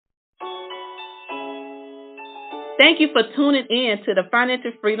Thank you for tuning in to the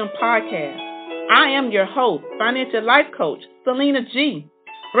Financial Freedom Podcast. I am your host, financial life coach, Selena G.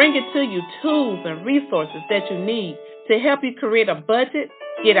 Bringing to you tools and resources that you need to help you create a budget,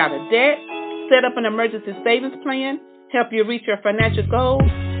 get out of debt, set up an emergency savings plan, help you reach your financial goals,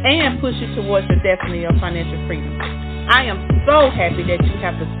 and push you towards your destiny of financial freedom. I am so happy that you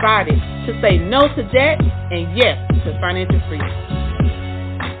have decided to say no to debt and yes to financial freedom.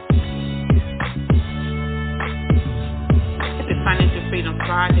 Happy Financial Freedom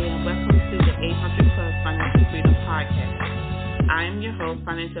Friday and welcome to the 800 Plus Financial Freedom Podcast. I am your host,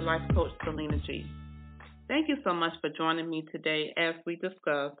 financial life coach Selena G. Thank you so much for joining me today as we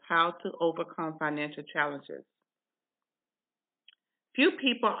discuss how to overcome financial challenges. Few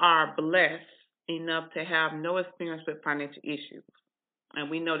people are blessed enough to have no experience with financial issues, and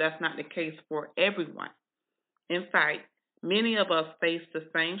we know that's not the case for everyone. In fact, many of us face the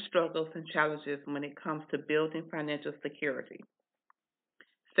same struggles and challenges when it comes to building financial security,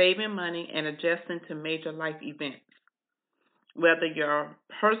 saving money, and adjusting to major life events. Whether your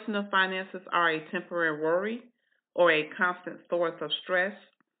personal finances are a temporary worry or a constant source of stress,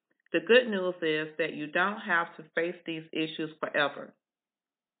 the good news is that you don't have to face these issues forever.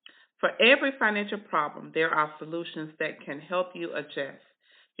 For every financial problem, there are solutions that can help you adjust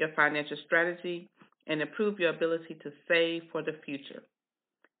your financial strategy and improve your ability to save for the future.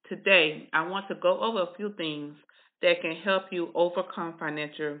 Today, I want to go over a few things that can help you overcome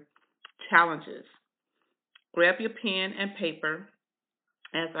financial challenges. Grab your pen and paper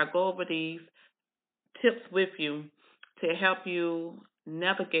as I go over these tips with you to help you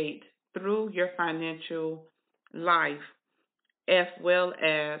navigate through your financial life as well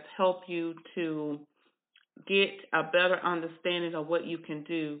as help you to get a better understanding of what you can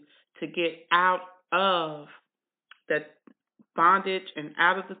do to get out of the bondage and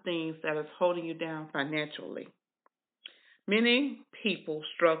out of the things that is holding you down financially. Many people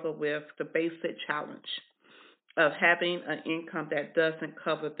struggle with the basic challenge of having an income that doesn't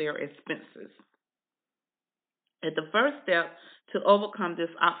cover their expenses. And the first step to overcome this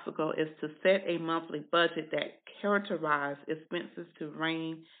obstacle is to set a monthly budget that characterizes expenses to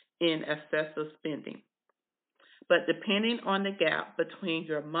rein in excessive spending. But depending on the gap between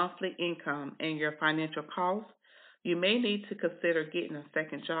your monthly income and your financial costs, you may need to consider getting a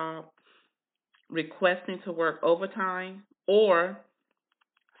second job, requesting to work overtime, or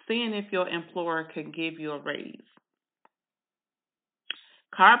seeing if your employer can give you a raise.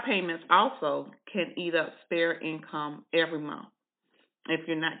 Car payments also can eat up spare income every month if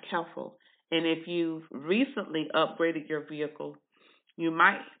you're not careful. And if you've recently upgraded your vehicle, you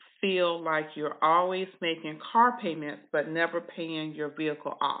might feel like you're always making car payments but never paying your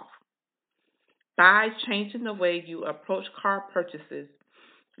vehicle off. By changing the way you approach car purchases,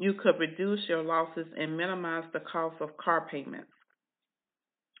 you could reduce your losses and minimize the cost of car payments.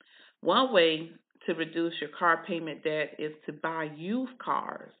 One way to reduce your car payment debt is to buy used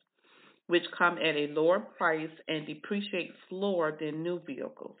cars, which come at a lower price and depreciate slower than new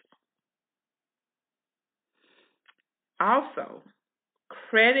vehicles. Also,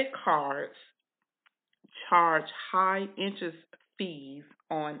 credit cards charge high interest fees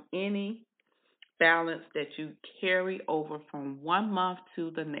on any balance that you carry over from one month to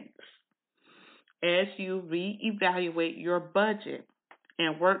the next. As you reevaluate your budget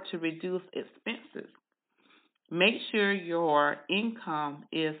and work to reduce expenses, make sure your income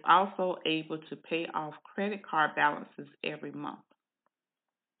is also able to pay off credit card balances every month,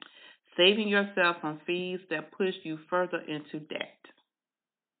 saving yourself from fees that push you further into debt.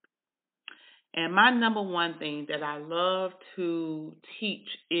 And my number one thing that I love to teach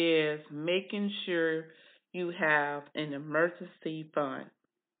is making sure you have an emergency fund.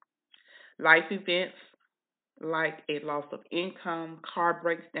 Life events like a loss of income, car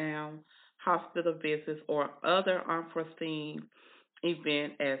breakdown, hospital visits, or other unforeseen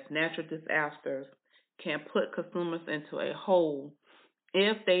events as natural disasters can put consumers into a hole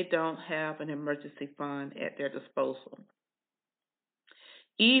if they don't have an emergency fund at their disposal.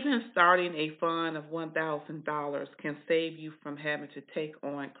 Even starting a fund of $1,000 can save you from having to take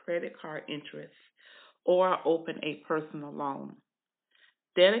on credit card interest or open a personal loan.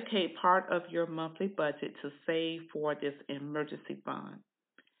 Dedicate part of your monthly budget to save for this emergency fund.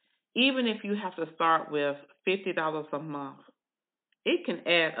 Even if you have to start with $50 a month, it can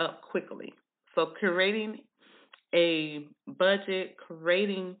add up quickly. So creating a budget,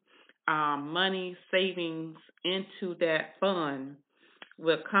 creating money savings into that fund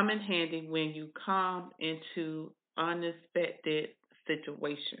will come in handy when you come into unexpected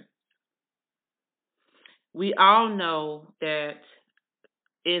situations. We all know that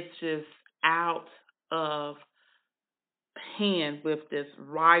it's just out of hand with this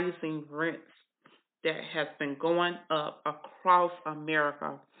rising rents that has been going up across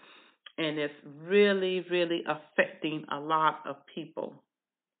America, and it's really, really affecting a lot of people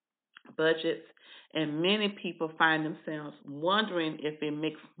budgets, and many people find themselves wondering if it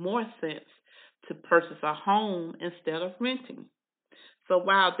makes more sense to purchase a home instead of renting. So,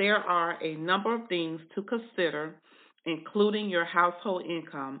 while there are a number of things to consider, including your household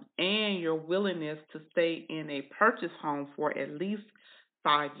income and your willingness to stay in a purchase home for at least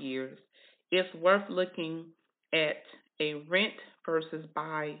 5 years, it's worth looking at a rent versus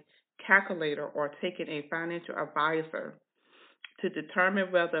buy calculator or taking a financial advisor to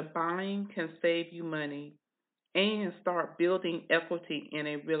determine whether buying can save you money and start building equity in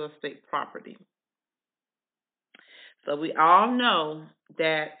a real estate property. So we all know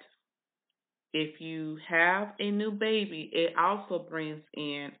that if you have a new baby, it also brings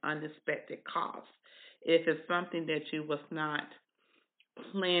in unexpected costs. If it's something that you was not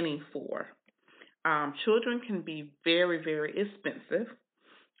planning for, children can be very, very expensive.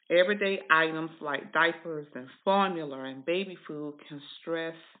 Everyday items like diapers and formula and baby food can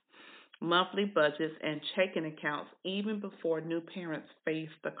stress monthly budgets and checking accounts even before new parents face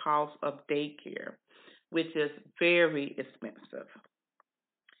the cost of daycare, which is very expensive.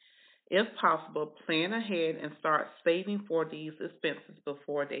 If possible, plan ahead and start saving for these expenses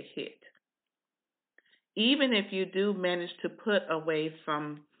before they hit. Even if you do manage to put away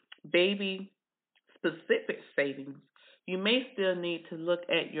some baby specific savings, you may still need to look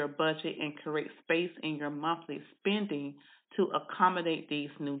at your budget and create space in your monthly spending to accommodate these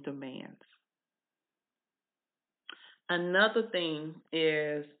new demands. Another thing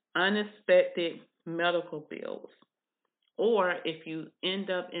is unexpected medical bills, or if you end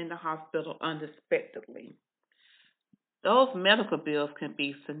up in the hospital unexpectedly. Those medical bills can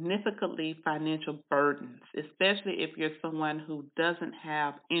be significantly financial burdens, especially if you're someone who doesn't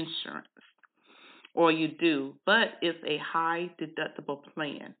have insurance, or you do, but it's a high deductible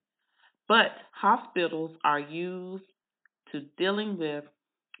plan. But hospitals are used to dealing with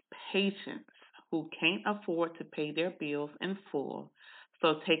patients who can't afford to pay their bills in full.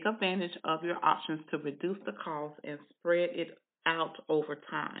 So take advantage of your options to reduce the cost and spread it out over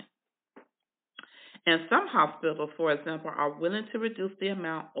time. And some hospitals, for example, are willing to reduce the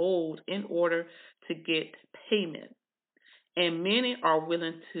amount owed in order to get payment. And many are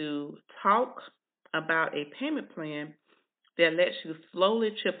willing to talk about a payment plan that lets you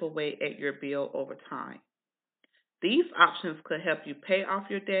slowly chip away at your bill over time. These options could help you pay off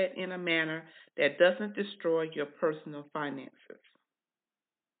your debt in a manner that doesn't destroy your personal finances.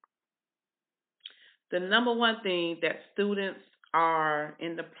 The number one thing that students are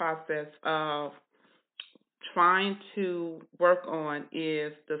in the process of trying to work on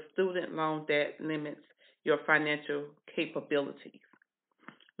is the student loan debt limits your financial capabilities.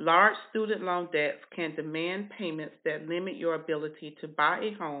 Large student loan debts can demand payments that limit your ability to buy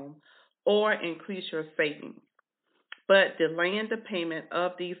a home or increase your savings. But delaying the payment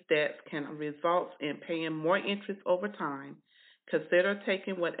of these debts can result in paying more interest over time. Consider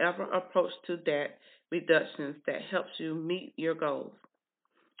taking whatever approach to debt reductions that helps you meet your goals.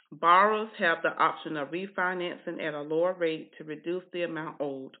 Borrowers have the option of refinancing at a lower rate to reduce the amount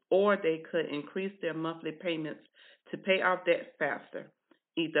owed, or they could increase their monthly payments to pay off debt faster.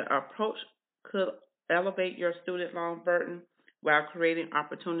 Either approach could elevate your student loan burden while creating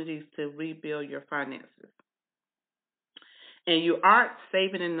opportunities to rebuild your finances. And you aren't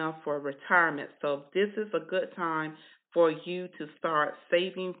saving enough for retirement, so this is a good time for you to start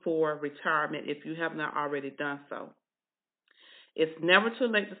saving for retirement if you have not already done so. It's never too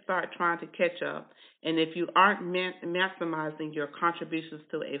late to start trying to catch up. And if you aren't maximizing your contributions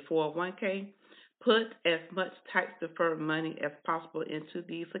to a 401k, put as much tax deferred money as possible into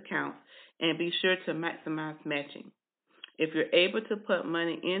these accounts and be sure to maximize matching. If you're able to put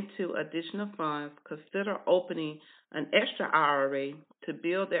money into additional funds, consider opening an extra IRA to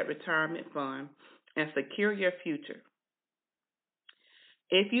build that retirement fund and secure your future.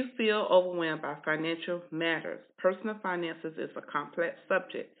 If you feel overwhelmed by financial matters, personal finances is a complex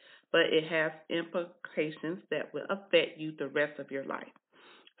subject, but it has implications that will affect you the rest of your life.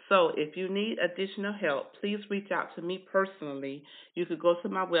 So if you need additional help, please reach out to me personally. You could go to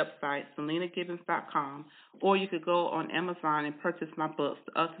my website, SelenaGibbons.com, or you could go on Amazon and purchase my books,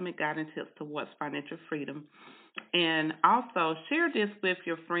 The Ultimate Guiding Tips Towards Financial Freedom. And also share this with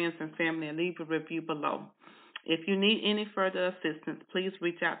your friends and family and leave a review below. If you need any further assistance, please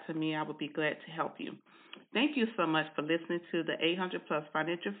reach out to me. I would be glad to help you. Thank you so much for listening to the 800 Plus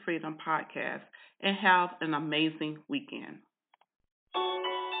Financial Freedom Podcast, and have an amazing weekend.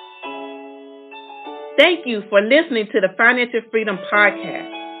 Thank you for listening to the Financial Freedom Podcast.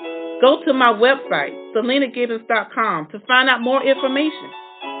 Go to my website, SelenaGibbons.com, to find out more information.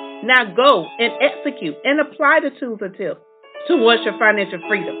 Now go and execute and apply the tools and tips towards your financial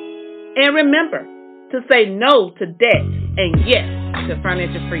freedom. And remember to say no to debt and yes to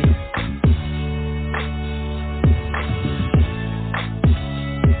financial freedom.